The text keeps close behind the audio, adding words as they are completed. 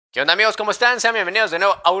¿Qué onda, amigos? ¿Cómo están? Sean bienvenidos de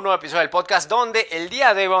nuevo a un nuevo episodio del podcast donde el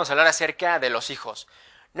día de hoy vamos a hablar acerca de los hijos.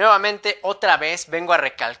 Nuevamente, otra vez, vengo a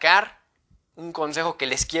recalcar un consejo que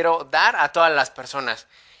les quiero dar a todas las personas.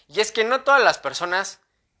 Y es que no todas las personas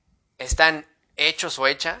están hechos o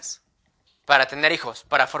hechas para tener hijos,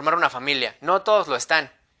 para formar una familia. No todos lo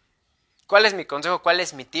están. ¿Cuál es mi consejo? ¿Cuál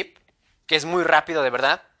es mi tip? Que es muy rápido, de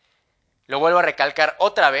verdad. Lo vuelvo a recalcar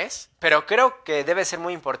otra vez, pero creo que debe ser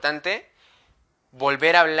muy importante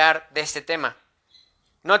volver a hablar de este tema.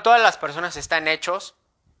 No todas las personas están hechos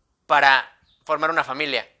para formar una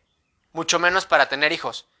familia, mucho menos para tener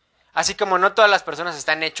hijos. Así como no todas las personas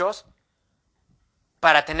están hechos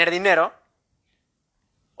para tener dinero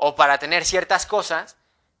o para tener ciertas cosas,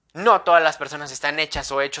 no todas las personas están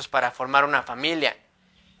hechas o hechos para formar una familia,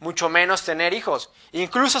 mucho menos tener hijos,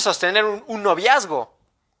 incluso sostener un noviazgo.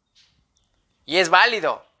 Y es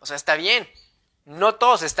válido, o sea, está bien. No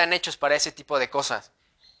todos están hechos para ese tipo de cosas.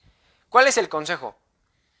 ¿Cuál es el consejo?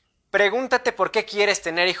 Pregúntate por qué quieres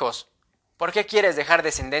tener hijos. ¿Por qué quieres dejar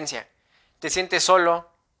descendencia? ¿Te sientes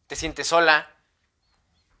solo? ¿Te sientes sola?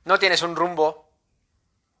 ¿No tienes un rumbo?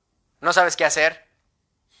 ¿No sabes qué hacer?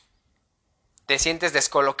 ¿Te sientes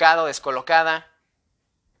descolocado, descolocada?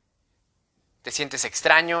 ¿Te sientes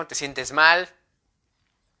extraño? ¿Te sientes mal?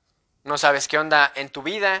 ¿No sabes qué onda en tu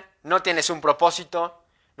vida? ¿No tienes un propósito?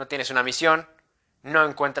 ¿No tienes una misión? ¿No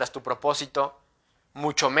encuentras tu propósito?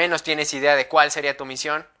 Mucho menos tienes idea de cuál sería tu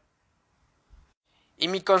misión. Y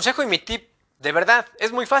mi consejo y mi tip, de verdad,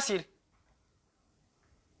 es muy fácil.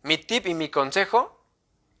 Mi tip y mi consejo,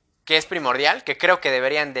 que es primordial, que creo que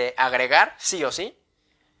deberían de agregar, sí o sí,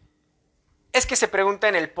 es que se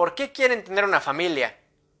pregunten el por qué quieren tener una familia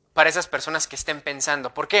para esas personas que estén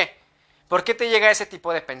pensando. ¿Por qué? ¿Por qué te llega ese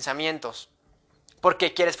tipo de pensamientos? ¿Por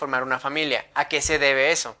qué quieres formar una familia? ¿A qué se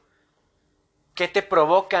debe eso? ¿Qué te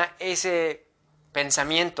provoca ese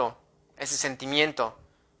pensamiento, ese sentimiento?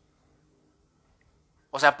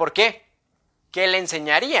 O sea, ¿por qué? ¿Qué le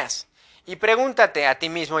enseñarías? Y pregúntate a ti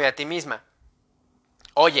mismo y a ti misma.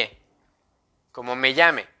 Oye, como me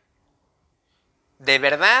llame, ¿de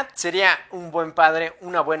verdad sería un buen padre,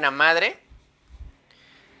 una buena madre?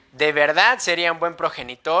 ¿De verdad sería un buen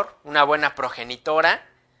progenitor, una buena progenitora?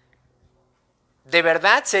 ¿De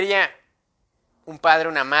verdad sería un padre,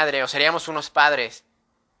 una madre, o seríamos unos padres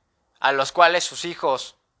a los cuales sus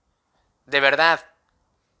hijos de verdad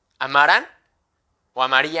amaran o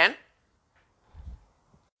amarían?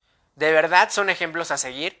 ¿De verdad son ejemplos a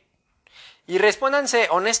seguir? Y respóndanse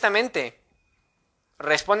honestamente.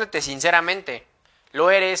 Respóndete sinceramente. ¿Lo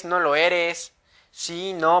eres? ¿No lo eres?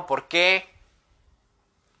 ¿Sí? ¿No? ¿Por qué?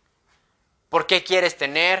 ¿Por qué quieres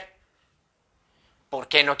tener? ¿Por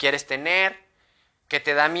qué no quieres tener? ¿Qué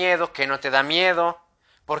te da miedo? ¿Qué no te da miedo?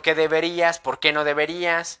 ¿Por qué deberías? ¿Por qué no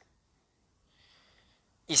deberías?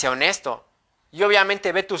 Y sé honesto. Y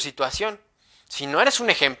obviamente ve tu situación. Si no eres un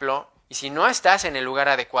ejemplo y si no estás en el lugar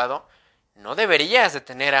adecuado, no deberías de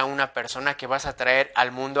tener a una persona que vas a traer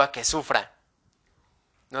al mundo a que sufra.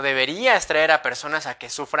 No deberías traer a personas a que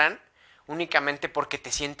sufran únicamente porque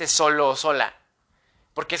te sientes solo o sola.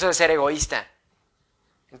 Porque eso es ser egoísta.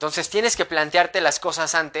 Entonces tienes que plantearte las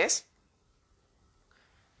cosas antes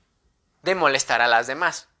de molestar a las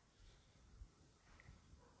demás.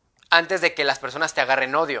 Antes de que las personas te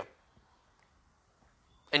agarren odio.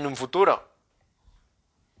 En un futuro.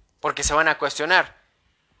 Porque se van a cuestionar.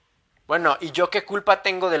 Bueno, ¿y yo qué culpa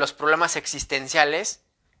tengo de los problemas existenciales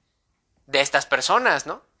de estas personas,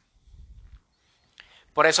 no?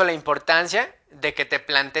 Por eso la importancia de que te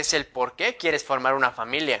plantees el por qué quieres formar una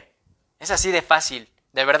familia. Es así de fácil,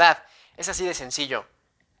 de verdad, es así de sencillo.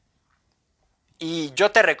 Y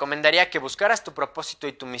yo te recomendaría que buscaras tu propósito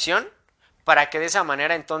y tu misión para que de esa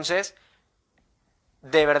manera entonces,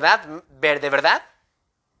 de verdad,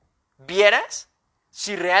 vieras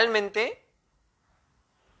si realmente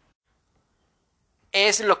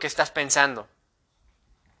es lo que estás pensando.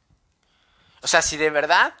 O sea, si de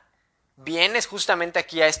verdad vienes justamente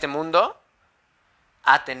aquí a este mundo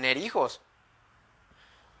a tener hijos.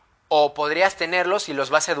 O podrías tenerlos si los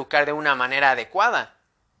vas a educar de una manera adecuada.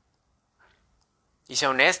 Y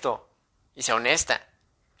sea honesto, y sea honesta.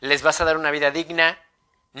 ¿Les vas a dar una vida digna?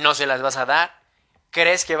 ¿No se las vas a dar?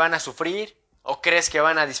 ¿Crees que van a sufrir? ¿O crees que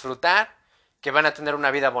van a disfrutar? ¿Que van a tener una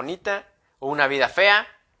vida bonita? ¿O una vida fea?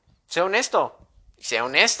 Sea honesto, y sea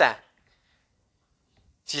honesta.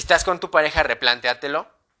 Si estás con tu pareja, replantéatelo.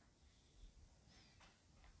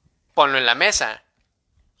 Ponlo en la mesa.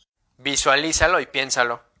 Visualízalo y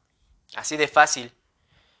piénsalo. Así de fácil.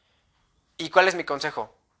 ¿Y cuál es mi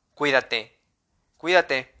consejo? Cuídate.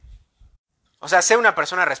 Cuídate. O sea, sé una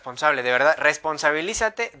persona responsable, de verdad.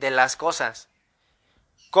 Responsabilízate de las cosas.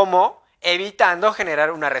 ¿Cómo? Evitando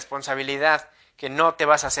generar una responsabilidad que no te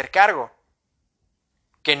vas a hacer cargo,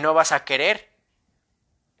 que no vas a querer.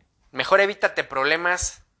 Mejor evítate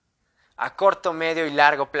problemas a corto, medio y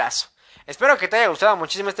largo plazo. Espero que te haya gustado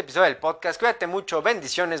muchísimo este episodio del podcast. Cuídate mucho,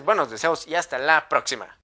 bendiciones, buenos deseos y hasta la próxima.